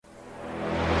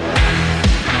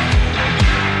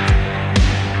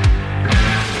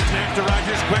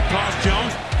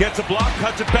gets a block,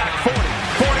 cuts it back 40,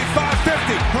 45,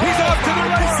 50. He's off to the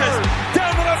races.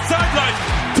 Down the left sideline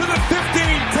to the 15,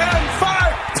 10,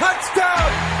 5.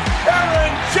 Touchdown.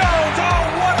 Aaron Jones. Oh,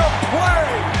 what a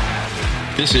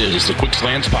play. This is the Quick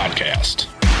Slants Podcast.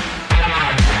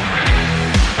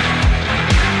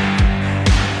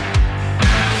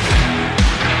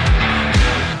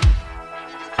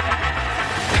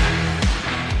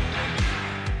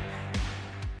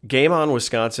 Game On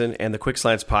Wisconsin and the Quick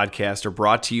Slants podcast are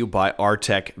brought to you by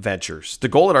Artec Ventures. The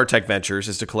goal at Artec Ventures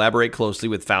is to collaborate closely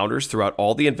with founders throughout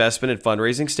all the investment and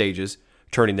fundraising stages,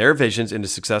 turning their visions into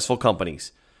successful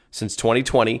companies. Since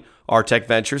 2020, Artec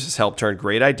Ventures has helped turn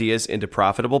great ideas into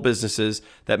profitable businesses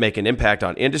that make an impact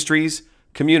on industries,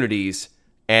 communities,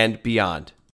 and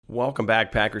beyond. Welcome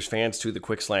back, Packers fans, to the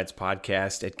Quick Slants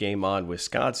podcast at Game On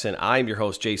Wisconsin. I'm your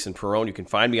host, Jason Perrone. You can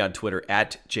find me on Twitter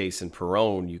at Jason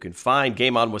Perrone. You can find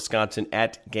Game On Wisconsin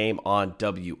at Game On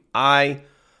WI.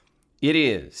 It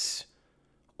is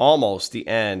almost the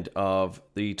end of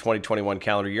the 2021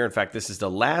 calendar year. In fact, this is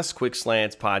the last Quick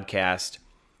Slants podcast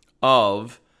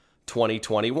of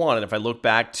 2021. And if I look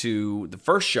back to the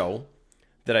first show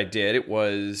that I did, it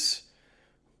was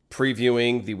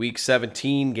previewing the Week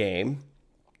 17 game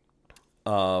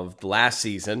of the last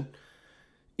season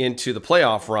into the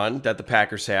playoff run that the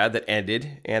Packers had that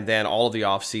ended, and then all of the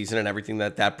offseason and everything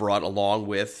that brought along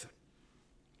with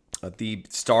the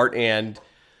start and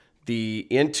the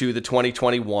into the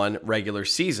 2021 regular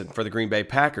season for the Green Bay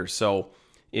Packers. So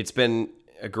it's been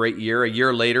a great year. A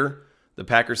year later, the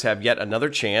Packers have yet another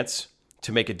chance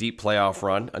to make a deep playoff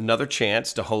run, another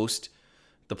chance to host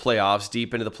the playoffs,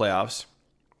 deep into the playoffs,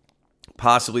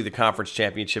 possibly the conference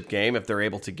championship game if they're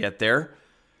able to get there.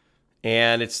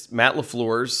 And it's Matt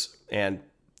LaFleur's and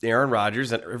Aaron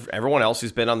Rodgers and everyone else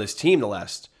who's been on this team the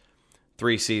last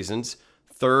 3 seasons,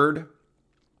 third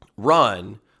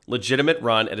legitimate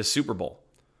run at a Super Bowl.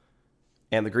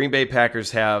 And the Green Bay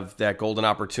Packers have that golden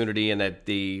opportunity, and that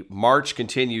the march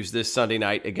continues this Sunday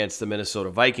night against the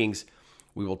Minnesota Vikings.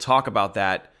 We will talk about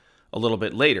that a little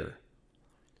bit later.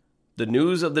 The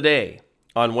news of the day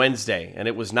on Wednesday, and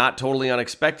it was not totally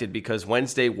unexpected because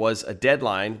Wednesday was a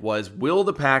deadline, was will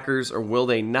the Packers or will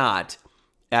they not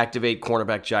activate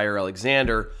cornerback Jaire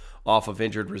Alexander off of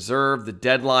injured reserve? The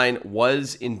deadline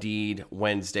was indeed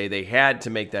Wednesday. They had to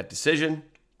make that decision,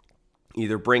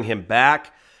 either bring him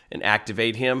back and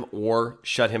activate him or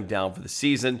shut him down for the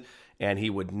season, and he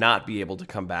would not be able to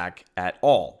come back at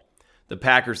all. The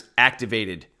Packers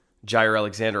activated Jaire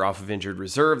Alexander off of injured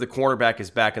reserve. The cornerback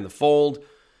is back in the fold.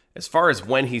 As far as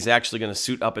when he's actually going to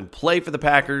suit up and play for the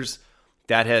Packers,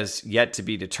 that has yet to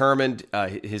be determined.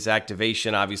 His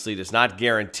activation obviously does not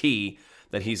guarantee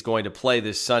that he's going to play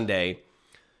this Sunday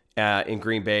in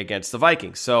Green Bay against the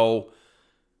Vikings. So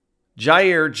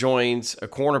Jaire joins a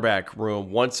cornerback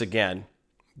room once again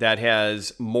that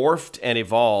has morphed and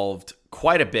evolved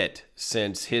quite a bit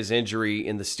since his injury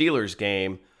in the Steelers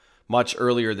game much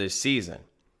earlier this season.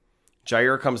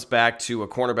 Jaire comes back to a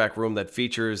cornerback room that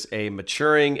features a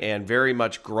maturing and very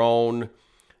much grown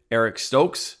Eric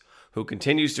Stokes, who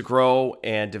continues to grow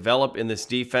and develop in this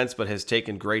defense but has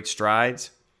taken great strides.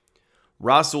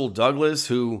 Rasul Douglas,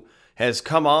 who has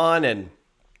come on and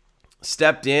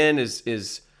stepped in,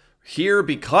 is here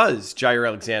because Jaire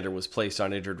Alexander was placed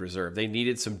on injured reserve. They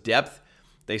needed some depth.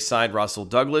 They signed Rasul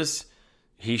Douglas.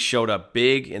 He showed up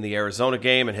big in the Arizona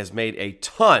game and has made a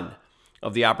ton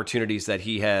of the opportunities that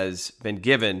he has been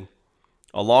given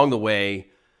along the way,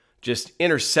 just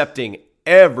intercepting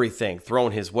everything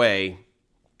thrown his way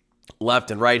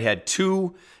left and right. Had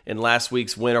 2 in last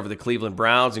week's win over the Cleveland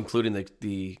Browns, including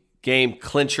the game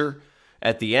clincher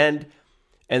at the end.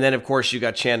 And then, of course, you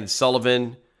got Chandon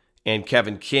Sullivan and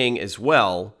Kevin King as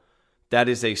well. That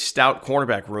is a stout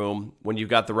cornerback room when you've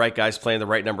got the right guys playing the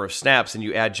right number of snaps, and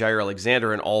you add Jaire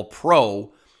Alexander, an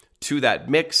all-pro, to that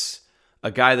mix. A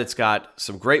guy that's got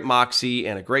some great moxie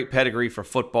and a great pedigree for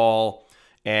football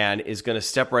and is going to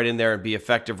step right in there and be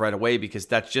effective right away because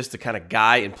that's just the kind of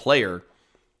guy and player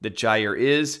that Jaire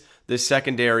is. This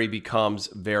secondary becomes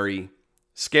very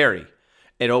scary.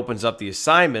 It opens up the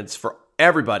assignments for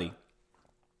everybody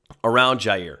around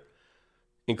Jaire,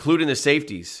 including the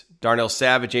safeties, Darnell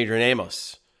Savage, Adrian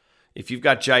Amos. If you've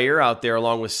got Jaire out there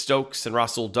along with Stokes and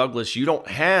Rasul Douglas, you don't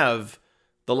have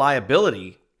the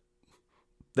liability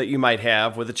that you might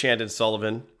have with a Chandon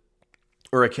Sullivan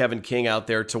or a Kevin King out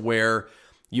there, to where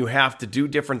you have to do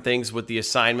different things with the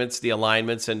assignments, the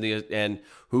alignments, and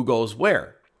who goes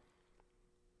where.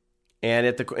 And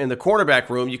in the cornerback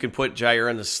room, you can put Jaire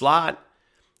in the slot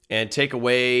and take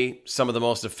away some of the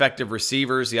most effective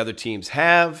receivers the other teams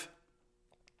have.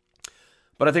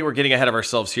 But I think we're getting ahead of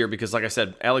ourselves here because, like I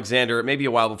said, Alexander, it may be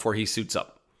a while before he suits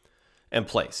up and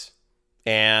plays.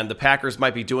 And the Packers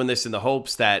might be doing this in the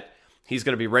hopes that he's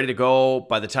going to be ready to go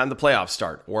by the time the playoffs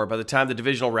start or by the time the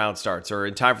divisional round starts or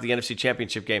in time for the NFC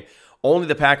Championship game. Only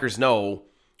the Packers know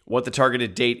what the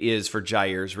targeted date is for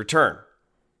Jaire's return.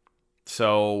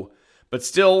 So, but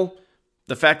still,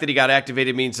 the fact that he got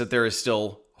activated means that there is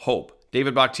still hope.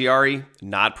 David Bakhtiari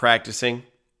not practicing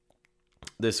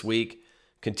this week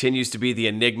continues to be the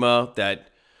enigma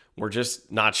that we're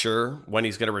just not sure when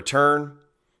he's going to return.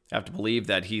 I have to believe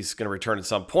that he's going to return at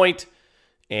some point,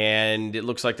 and it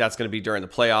looks like that's going to be during the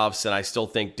playoffs. And I still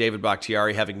think David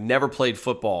Bakhtiari, having never played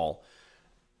football,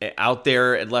 out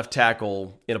there at left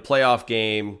tackle in a playoff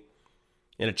game,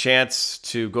 in a chance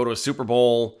to go to a Super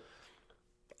Bowl,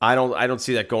 I don't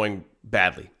see that going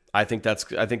badly. I think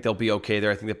they'll be okay there.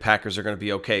 I think the Packers are going to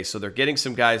be okay. So they're getting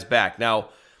some guys back. Now,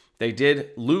 they did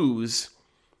lose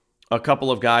a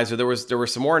couple of guys, or there were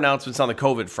some more announcements on the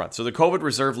COVID front. So the COVID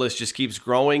reserve list just keeps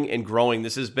growing and growing.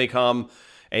 This has become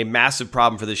a massive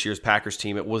problem for this year's Packers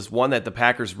team. It was one that the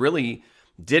Packers really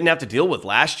didn't have to deal with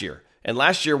last year. And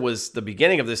last year was the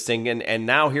beginning of this thing, and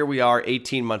now here we are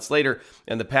 18 months later,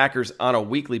 and the Packers on a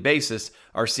weekly basis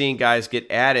are seeing guys get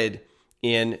added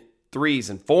in 3s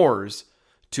and 4s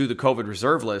to the COVID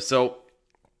reserve list. So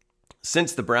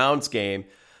since the Browns game,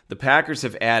 the Packers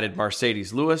have added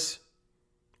Mercedes Lewis,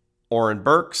 Oren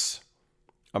Burks,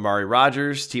 Amari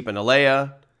Rodgers, Tipa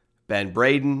Nalea, Ben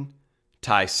Braden,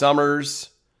 Ty Summers,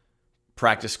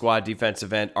 practice squad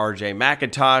defensive end RJ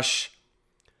McIntosh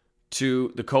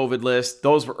to the COVID list.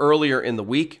 Those were earlier in the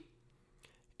week.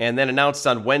 And then announced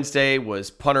on Wednesday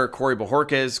was punter Corey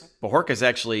Bojorquez. Bojorquez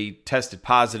actually tested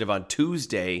positive on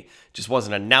Tuesday, just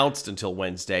wasn't announced until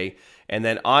Wednesday. And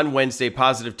then on Wednesday,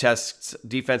 positive tests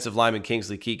defensive lineman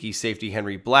Kingsley Keke, safety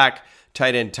Henry Black,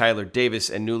 tight end Tyler Davis,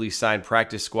 and newly signed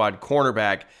practice squad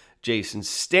cornerback Jason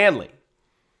Stanley.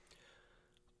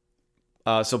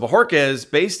 So Bojorquez,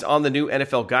 based on the new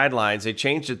NFL guidelines, they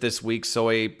changed it this week. So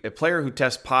a player who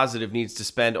tests positive needs to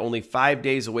spend only 5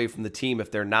 days away from the team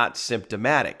if they're not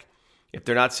symptomatic. If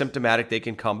they're not symptomatic, they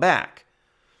can come back.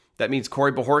 That means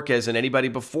Corey Bojorquez and anybody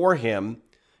before him,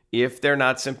 if they're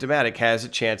not symptomatic, has a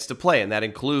chance to play. And that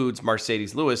includes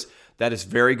Mercedes Lewis. That is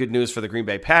very good news for the Green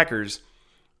Bay Packers.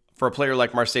 For a player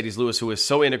like Mercedes Lewis, who is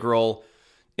so integral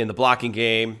in the blocking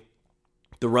game,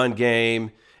 the run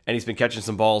game, and he's been catching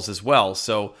some balls as well.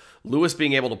 So Lewis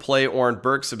being able to play, Oren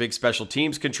Burks, a big special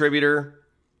teams contributor.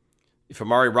 If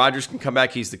Amari Rodgers can come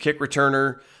back, he's the kick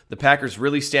returner. The Packers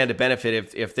really stand to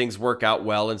benefit if things work out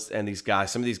well and these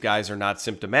guys, some of these guys are not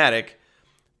symptomatic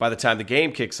by the time the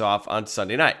game kicks off on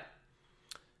Sunday night.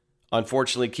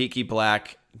 Unfortunately, Keke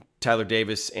Black, Tyler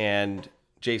Davis, and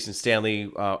Jason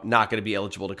Stanley not going to be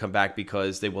eligible to come back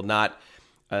because they will not.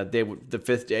 The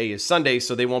fifth day is Sunday,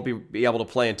 so they won't be able to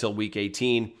play until Week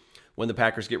 18 when the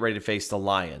Packers get ready to face the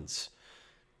Lions.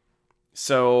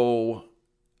 So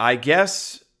I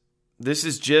guess this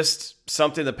is just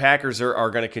something the Packers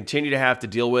are going to continue to have to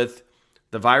deal with.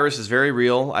 The virus is very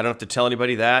real. I don't have to tell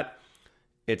anybody that.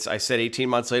 I said 18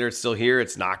 months later, it's still here.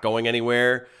 It's not going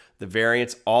anywhere. The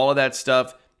variants, all of that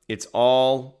stuff, it's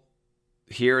all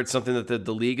here. It's something that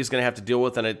the league is going to have to deal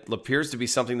with, and it appears to be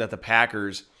something that the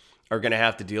Packers are going to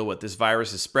have to deal with. This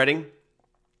virus is spreading,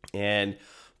 and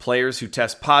players who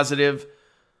test positive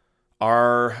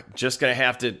are just going to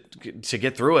have to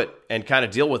get through it and kind of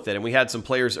deal with it. And we had some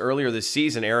players earlier this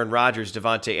season, Aaron Rodgers,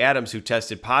 Devontae Adams, who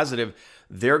tested positive.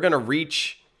 They're going to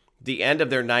reach the end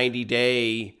of their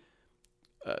 90-day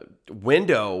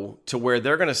window to where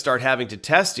they're going to start having to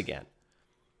test again.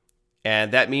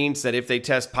 And that means that if they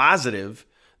test positive,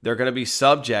 they're going to be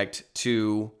subject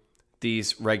to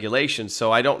these regulations.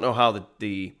 So I don't know how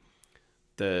the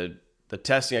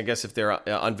testing, I guess if they're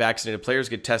unvaccinated players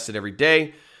get tested every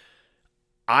day.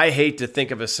 I hate to think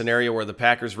of a scenario where the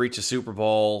Packers reach a Super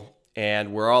Bowl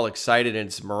and we're all excited and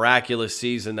it's a miraculous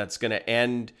season that's going to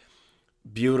end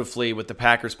beautifully with the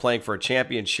Packers playing for a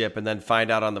championship and then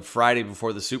find out on the Friday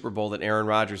before the Super Bowl that Aaron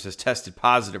Rodgers has tested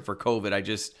positive for COVID.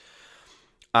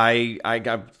 I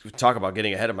talk about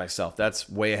getting ahead of myself. That's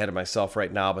way ahead of myself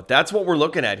right now. But that's what we're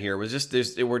looking at here.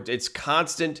 It's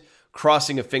constant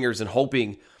crossing of fingers and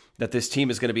hoping that this team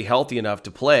is going to be healthy enough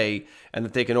to play and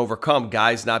that they can overcome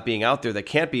guys not being out there that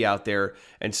can't be out there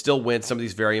and still win some of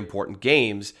these very important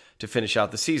games to finish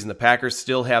out the season. The Packers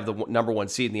still have the number 1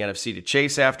 seed in the NFC to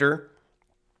chase after,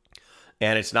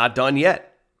 and it's not done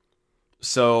yet.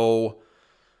 So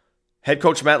head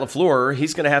coach Matt LaFleur,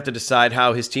 he's going to have to decide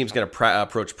how his team's going to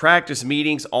approach practice,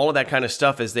 meetings, all of that kind of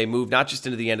stuff as they move not just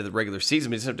into the end of the regular season,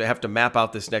 but he's going to have to map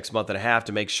out this next month and a half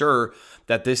to make sure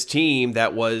that this team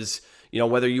that was,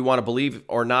 whether you want to believe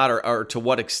or not, or to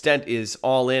what extent is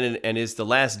all in and is the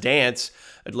last chance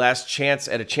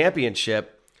at a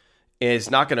championship,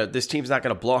 this team's not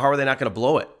going to blow. How are they not going to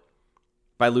blow it?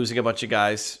 By losing a bunch of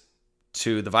guys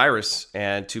to the virus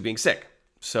and to being sick.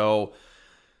 So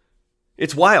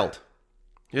it's wild.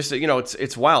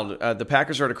 It's wild. The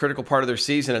Packers are at a critical part of their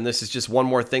season, and this is just one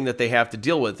more thing that they have to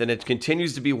deal with. And it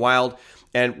continues to be wild.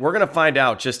 And we're going to find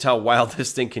out just how wild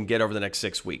this thing can get over the next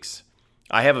 6 weeks.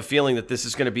 I have a feeling that this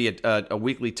is going to be a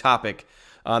weekly topic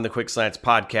on the Quick Slants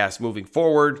podcast moving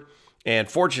forward.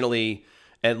 And fortunately,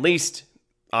 at least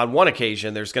on one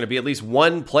occasion, there's going to be at least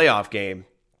one playoff game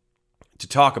to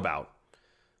talk about.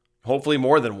 Hopefully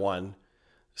more than one.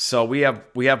 So we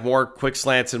have more Quick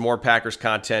Slants and more Packers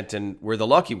content, and we're the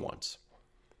lucky ones.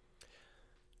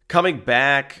 Coming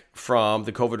back from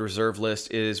the COVID reserve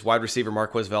list is wide receiver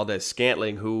Marquez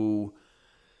Valdes-Scantling, who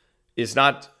is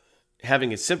not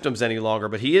having his symptoms any longer,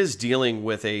 but he is dealing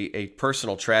with a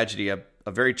personal tragedy, a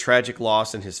very tragic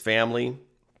loss in his family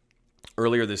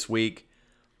earlier this week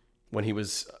when he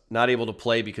was not able to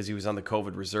play because he was on the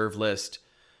COVID reserve list.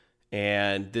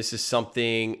 And this is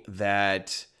something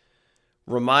that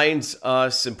reminds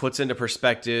us and puts into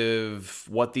perspective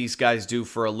what these guys do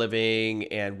for a living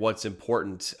and what's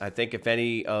important. I think if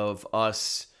any of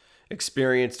us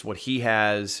experienced what he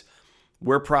has,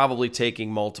 we're probably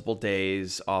taking multiple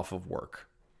days off of work.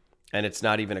 And it's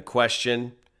not even a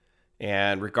question.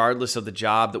 And regardless of the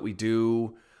job that we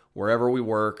do, wherever we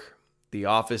work, the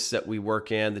office that we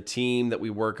work in, the team that we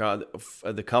work on,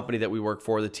 the company that we work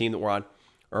for, the team that we're on,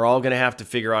 are all going to have to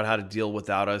figure out how to deal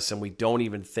without us. And we don't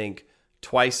even think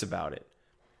twice about it.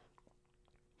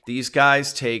 These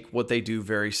guys take what they do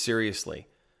very seriously.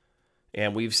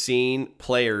 And we've seen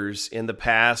players in the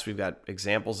past, we've got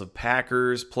examples of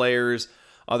Packers players,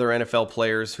 other NFL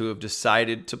players who have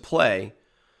decided to play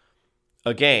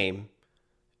a game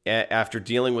after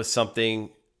dealing with something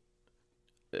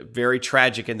very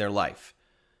tragic in their life.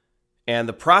 And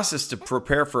the process to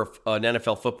prepare for an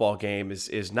NFL football game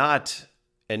is not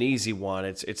an easy one.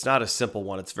 It's not a simple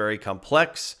one. It's very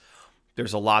complex.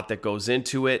 There's a lot that goes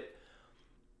into it.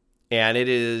 And it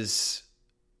is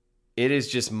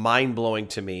just mind-blowing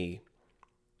to me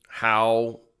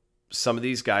how some of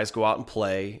these guys go out and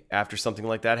play after something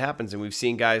like that happens. And we've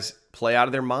seen guys play out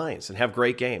of their minds and have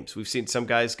great games. We've seen some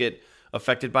guys get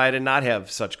affected by it and not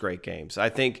have such great games. I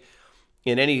think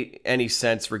in any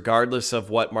sense, regardless of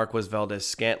what Marquez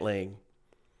Valdes-Scantling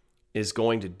is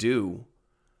going to do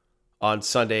on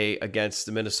Sunday against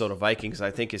the Minnesota Vikings,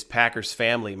 I think his Packers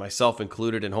family, myself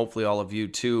included, and hopefully all of you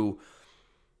too,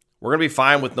 we're going to be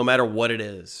fine with no matter what it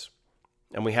is.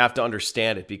 And we have to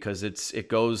understand it because it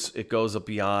goes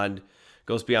beyond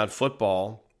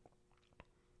football.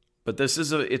 But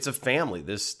it's a family.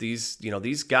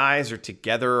 These guys are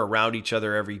together around each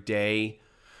other every day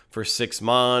for 6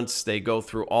 months. They go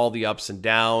through all the ups and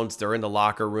downs. They're in the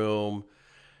locker room,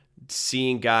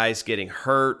 seeing guys getting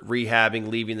hurt, rehabbing,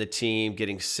 leaving the team,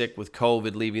 getting sick with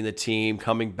COVID, leaving the team,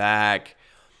 coming back.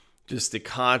 Just the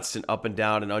constant up and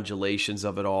down and undulations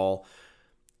of it all.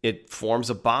 It forms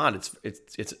a bond.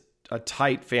 It's a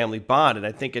tight family bond. And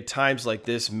I think at times like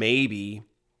this, maybe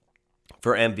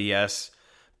for MVS,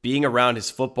 being around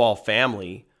his football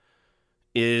family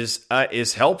is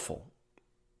helpful.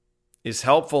 Is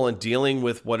helpful in dealing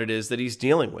with what it is that he's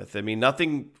dealing with. I mean,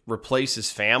 nothing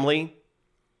replaces family.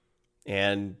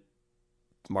 And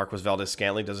Marquez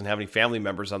Valdes-Scantling doesn't have any family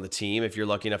members on the team. If you're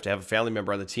lucky enough to have a family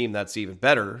member on the team, that's even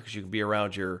better because you can be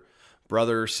around your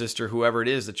brother, sister, whoever it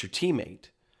is that's your teammate.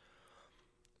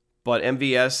 But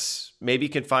MVS maybe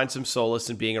can find some solace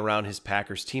in being around his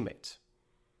Packers teammates.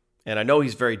 And I know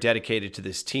he's very dedicated to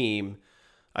this team.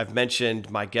 I've mentioned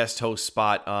my guest host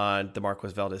spot on the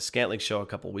Marquez Valdes-Scantling show a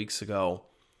couple weeks ago,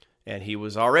 and he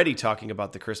was already talking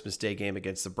about the Christmas Day game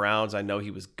against the Browns. I know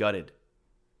he was gutted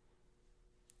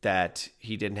that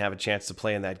he didn't have a chance to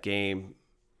play in that game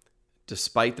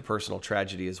despite the personal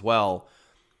tragedy as well.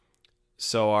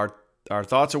 So our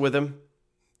thoughts are with him.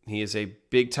 He is a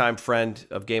big-time friend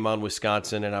of Game On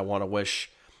Wisconsin, and I want to wish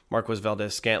Marquez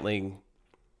Valdes-Scantling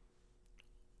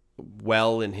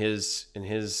well in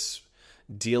his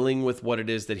dealing with what it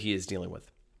is that he is dealing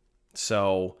with.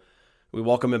 So we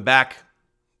welcome him back.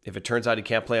 If it turns out he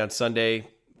can't play on Sunday,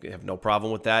 we have no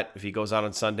problem with that. If he goes out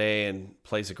on Sunday and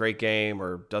plays a great game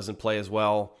or doesn't play as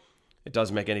well, it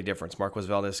doesn't make any difference. Marquez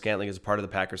Valdes-Scantling is a part of the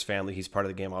Packers family. He's part of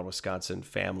the Game On Wisconsin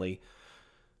family.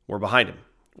 We're behind him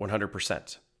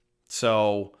 100%.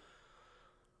 So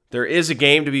there is a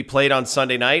game to be played on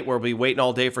Sunday night. We'll be waiting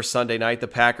all day for Sunday night. The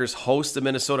Packers host the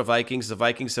Minnesota Vikings. The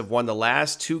Vikings have won the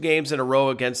last 2 games in a row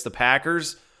against the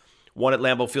Packers. One at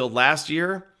Lambeau Field last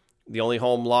year, the only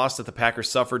home loss that the Packers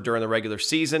suffered during the regular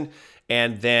season.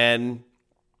 And then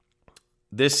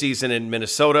this season in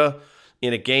Minnesota,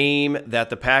 in a game that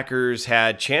the Packers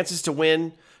had chances to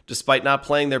win despite not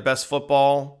playing their best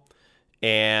football.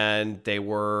 And they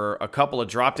were a couple of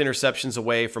dropped interceptions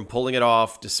away from pulling it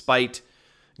off despite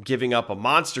giving up a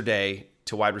monster day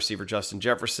to wide receiver Justin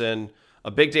Jefferson,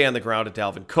 a big day on the ground at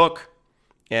Dalvin Cook,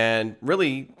 and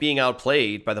really being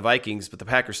outplayed by the Vikings, but the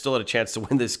Packers still had a chance to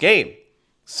win this game.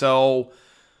 So,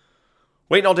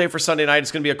 waiting all day for Sunday night.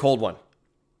 It's going to be a cold one.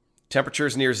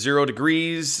 Temperatures near 0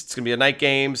 degrees. It's going to be a night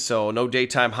game, so no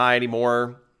daytime high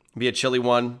anymore. It'll be a chilly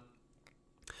one.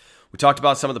 We talked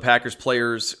about some of the Packers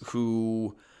players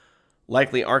who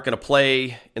likely aren't going to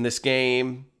play in this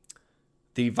game.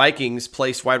 The Vikings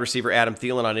placed wide receiver Adam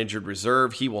Thielen on injured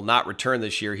reserve. He will not return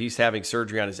this year. He's having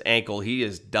surgery on his ankle. He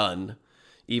is done.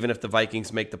 Even if the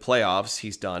Vikings make the playoffs,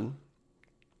 he's done,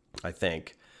 I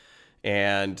think.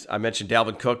 And I mentioned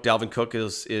Dalvin Cook. Dalvin Cook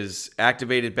is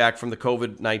activated back from the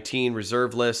COVID-19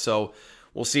 reserve list, so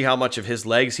we'll see how much of his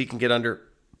legs he can get under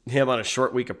him on a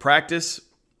short week of practice.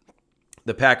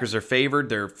 The Packers are favored.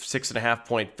 They're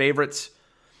 6.5-point favorites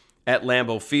at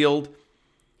Lambeau Field.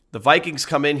 The Vikings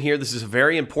come in here. This is a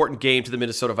very important game to the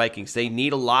Minnesota Vikings. They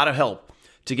need a lot of help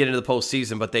to get into the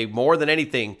postseason, but they, more than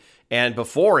anything and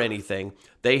before anything,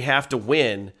 they have to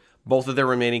win both of their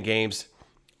remaining games.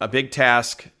 A big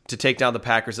task to take down the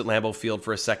Packers at Lambeau Field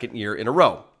for a second year in a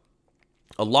row.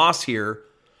 A loss here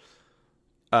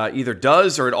either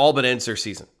does or it all but ends their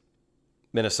season,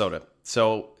 Minnesota.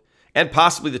 So, and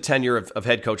possibly the tenure of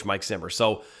head coach Mike Zimmer.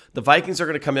 So the Vikings are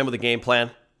going to come in with a game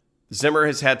plan. Zimmer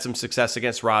has had some success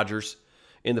against Rodgers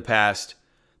in the past.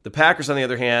 The Packers, on the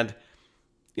other hand,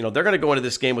 they're going to go into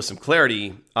this game with some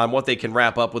clarity on what they can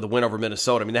wrap up with a win over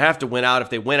Minnesota. I mean, they have to win out. If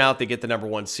they win out, they get the number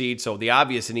 1 seed. So the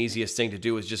obvious and easiest thing to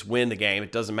do is just win the game.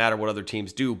 It doesn't matter what other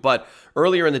teams do. But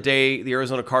earlier in the day, the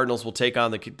Arizona Cardinals will take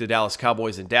on the Dallas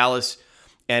Cowboys in Dallas.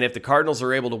 And if the Cardinals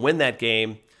are able to win that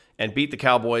game and beat the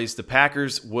Cowboys, the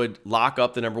Packers would lock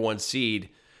up the number 1 seed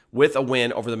with a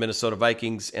win over the Minnesota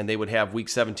Vikings, and they would have Week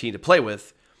 17 to play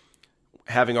with,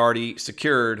 having already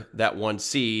secured that 1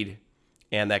 seed,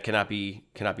 and that cannot be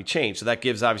changed. So that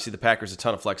gives, obviously, the Packers a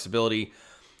ton of flexibility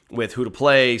with who to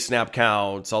play, snap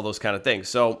counts, all those kind of things.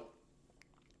 So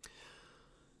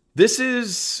this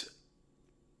is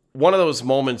one of those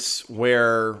moments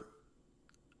where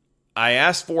I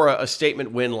asked for a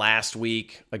statement win last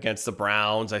week against the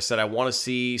Browns. I said I want to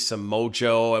see some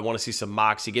mojo. I want to see some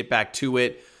moxie. Get back to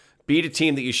it. Beat a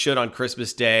team that you should on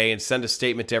Christmas Day and send a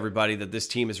statement to everybody that this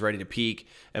team is ready to peak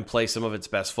and play some of its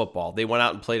best football. They went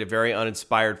out and played a very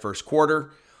uninspired first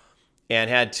quarter and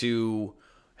had to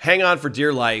hang on for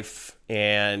dear life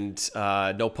and,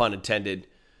 no pun intended,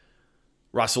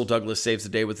 Russell Douglas saves the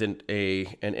day with an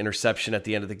interception at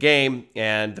the end of the game,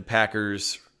 and the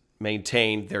Packers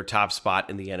maintained their top spot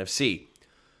in the NFC.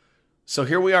 So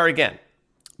here we are again.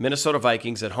 Minnesota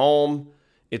Vikings at home.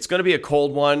 It's going to be a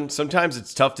cold one. Sometimes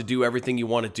it's tough to do everything you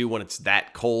want to do when it's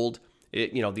that cold.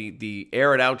 The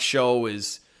air it out show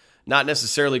is not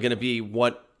necessarily going to be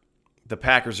what the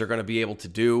Packers are going to be able to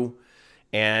do.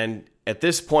 And at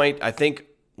this point, I think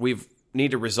we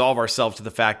need to resolve ourselves to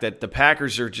the fact that the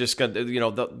Packers are just going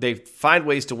to, they find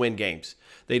ways to win games.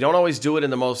 They don't always do it in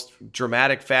the most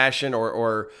dramatic fashion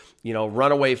or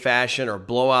runaway fashion or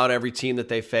blow out every team that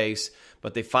they face,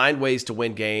 but they find ways to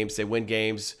win games. They win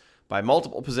games by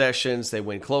multiple possessions. They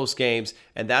win close games,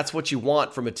 and that's what you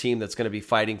want from a team that's going to be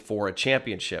fighting for a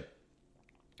championship.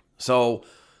 So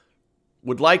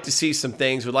would like to see some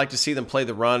things. Would like to see them play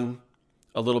the run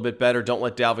a little bit better. Don't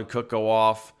let Dalvin Cook go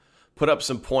off. Put up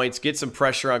some points, get some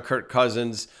pressure on Kirk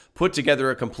Cousins, put together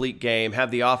a complete game,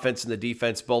 have the offense and the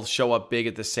defense both show up big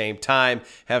at the same time,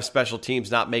 have special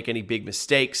teams not make any big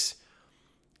mistakes.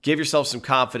 Give yourself some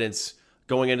confidence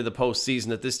going into the postseason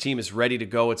that this team is ready to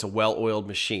go. It's a well-oiled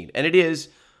machine. And it is,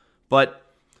 but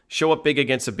show up big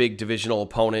against a big divisional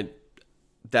opponent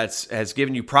that has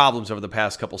given you problems over the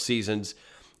past couple seasons.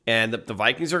 And the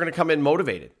Vikings are going to come in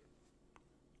motivated.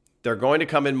 They're going to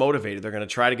come in motivated. They're going to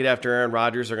try to get after Aaron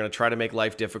Rodgers. They're going to try to make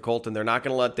life difficult, and they're not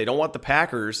going to they don't want the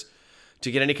Packers to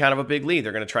get any kind of a big lead.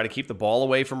 They're going to try to keep the ball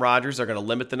away from Rodgers. They're going to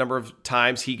limit the number of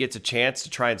times he gets a chance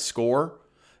to try and score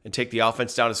and take the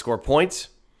offense down and score points.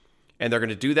 And they're going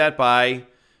to do that by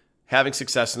having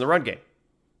success in the run game.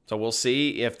 So we'll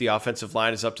see if the offensive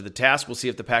line is up to the task. We'll see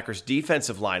if the Packers'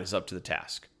 defensive line is up to the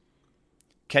task.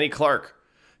 Kenny Clark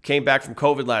came back from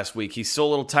COVID last week. He's still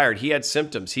a little tired. He had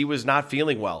symptoms. He was not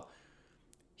feeling well.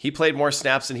 He played more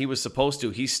snaps than he was supposed to.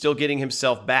 He's still getting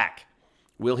himself back.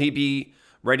 Will he be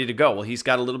ready to go? Well, he's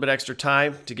got a little bit extra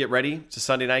time to get ready. It's a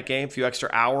Sunday night game, a few extra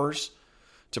hours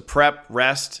to prep,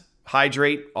 rest,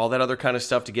 hydrate, all that other kind of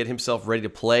stuff to get himself ready to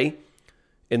play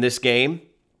in this game.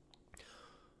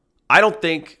 I don't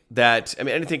think that,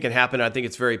 anything can happen. I think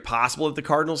it's very possible that the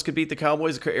Cardinals could beat the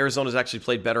Cowboys. Arizona's actually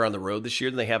played better on the road this year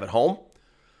than they have at home.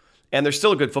 And they're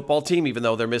still a good football team, even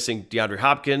though they're missing DeAndre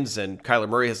Hopkins and Kyler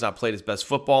Murray has not played his best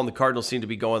football. And the Cardinals seem to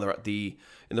be going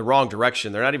in the wrong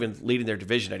direction. They're not even leading their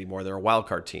division anymore. They're a wild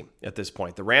card team at this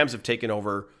point. The Rams have taken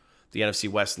over the NFC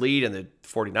West lead, and the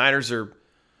 49ers are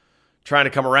trying to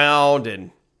come around.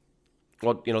 And,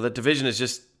 the division has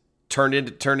just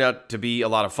turned out to be a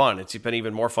lot of fun. It's been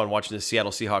even more fun watching the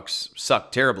Seattle Seahawks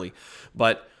suck terribly.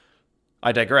 But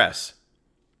I digress.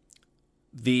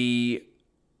 The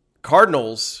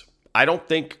Cardinals, I don't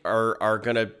think are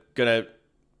gonna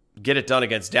get it done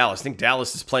against Dallas. I think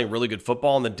Dallas is playing really good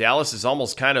football, and then Dallas is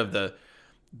almost kind of the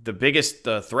biggest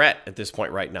threat at this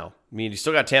point right now. You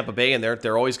still got Tampa Bay in there.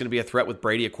 They're always going to be a threat with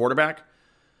Brady at quarterback.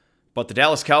 But the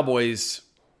Dallas Cowboys,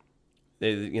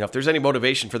 if there's any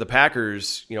motivation for the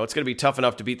Packers, it's going to be tough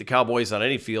enough to beat the Cowboys on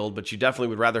any field, but you definitely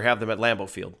would rather have them at Lambeau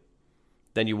Field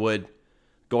than you would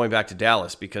going back to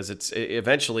Dallas, because it's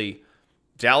eventually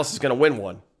Dallas is going to win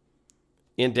one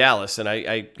in Dallas, and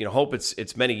I hope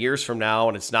it's many years from now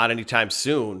and it's not anytime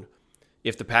soon.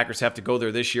 If the Packers have to go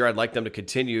there this year, I'd like them to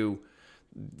continue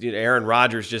Aaron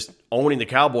Rodgers just owning the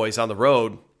Cowboys on the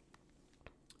road.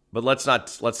 But let's not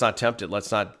tempt it.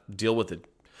 Let's not deal with it.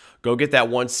 Go get that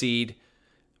 1 seed.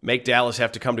 Make Dallas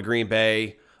have to come to Green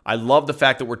Bay. I love the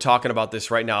fact that we're talking about this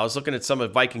right now. I was looking at some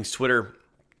of Vikings Twitter,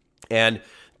 and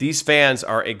these fans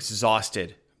are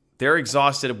exhausted. They're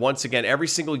exhausted once again every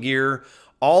single year.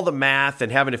 All the math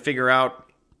and having to figure out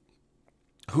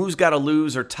who's got to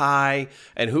lose or tie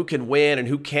and who can win and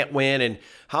who can't win and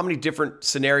how many different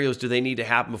scenarios do they need to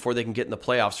happen before they can get in the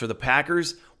playoffs. For the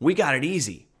Packers, we got it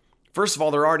easy. First of all,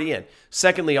 they're already in.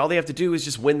 Secondly, all they have to do is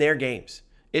just win their games.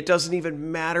 It doesn't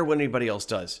even matter what anybody else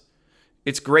does.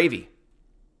 It's gravy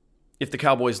if the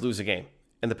Cowboys lose a game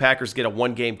and the Packers get a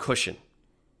 1-game cushion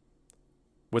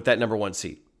with that number 1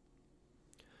 seed.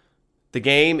 The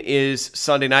game is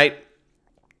Sunday night.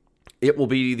 It will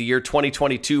be the year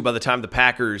 2022 by the time the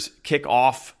Packers kick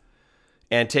off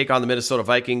and take on the Minnesota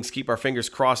Vikings. Keep our fingers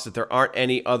crossed that there aren't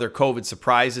any other COVID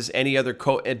surprises. Any other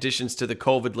additions to the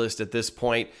COVID list at this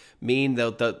point mean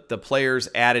that the players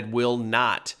added will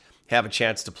not have a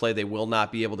chance to play. They will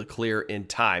not be able to clear in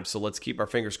time. So let's keep our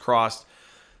fingers crossed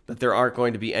that there aren't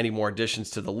going to be any more additions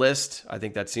to the list. I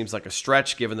think that seems like a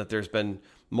stretch given that there's been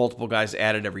multiple guys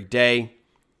added every day.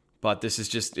 But this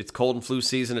is it's cold and flu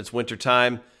season. It's winter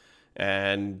time.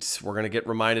 And we're going to get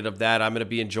reminded of that. I'm going to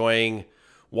be enjoying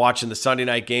watching the Sunday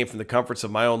night game from the comforts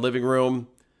of my own living room.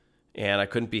 And I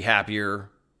couldn't be happier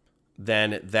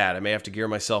than that. I may have to gear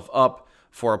myself up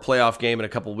for a playoff game in a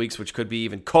couple of weeks, which could be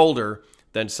even colder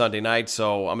than Sunday night.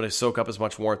 So I'm going to soak up as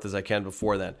much warmth as I can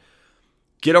before then.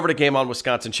 Get over to Game On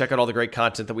Wisconsin. Check out all the great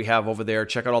content that we have over there.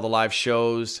 Check out all the live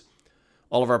shows,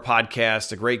 all of our podcasts,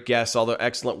 the great guests, all the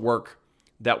excellent work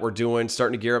that we're doing.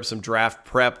 Starting to gear up some draft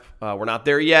prep. We're not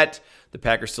there yet. The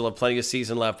Packers still have plenty of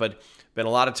season left, but been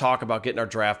a lot of talk about getting our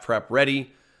draft prep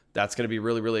ready. That's going to be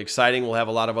really, really exciting. We'll have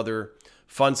a lot of other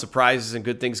fun surprises and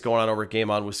good things going on over at Game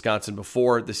On Wisconsin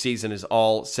before the season is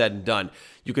all said and done.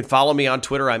 You can follow me on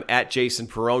Twitter. I'm at Jason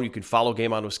Perrone. You can follow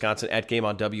Game On Wisconsin at Game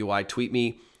On WI. Tweet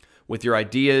me with your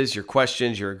ideas, your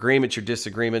questions, your agreements, your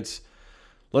disagreements.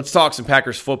 Let's talk some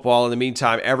Packers football. In the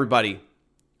meantime, everybody,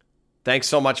 thanks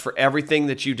so much for everything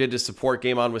that you did to support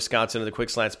Game On Wisconsin and the Quick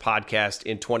Slants podcast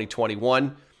in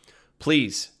 2021.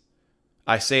 Please,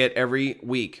 I say it every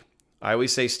week. I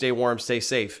always say stay warm, stay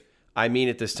safe. I mean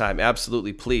it this time.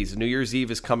 Absolutely, please. New Year's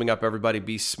Eve is coming up, everybody.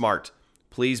 Be smart.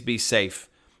 Please be safe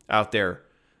out there.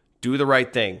 Do the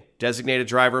right thing. Designate a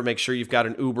driver. Make sure you've got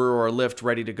an Uber or a Lyft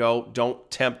ready to go. Don't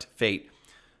tempt fate.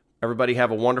 Everybody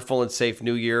have a wonderful and safe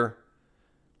new year.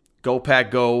 Go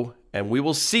Pack Go, and we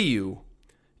will see you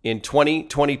in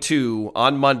 2022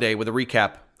 on Monday with a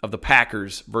recap of the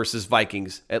Packers versus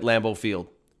Vikings at Lambeau Field.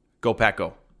 Go Pack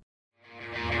Go.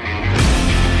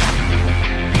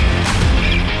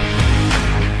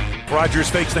 Rodgers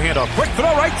fakes the handoff. Quick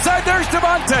throw right side. There's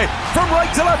Devontae. From right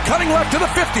to left, cutting left to the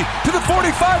 50, to the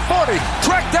 45, 40.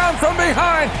 Tracked down from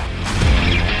behind.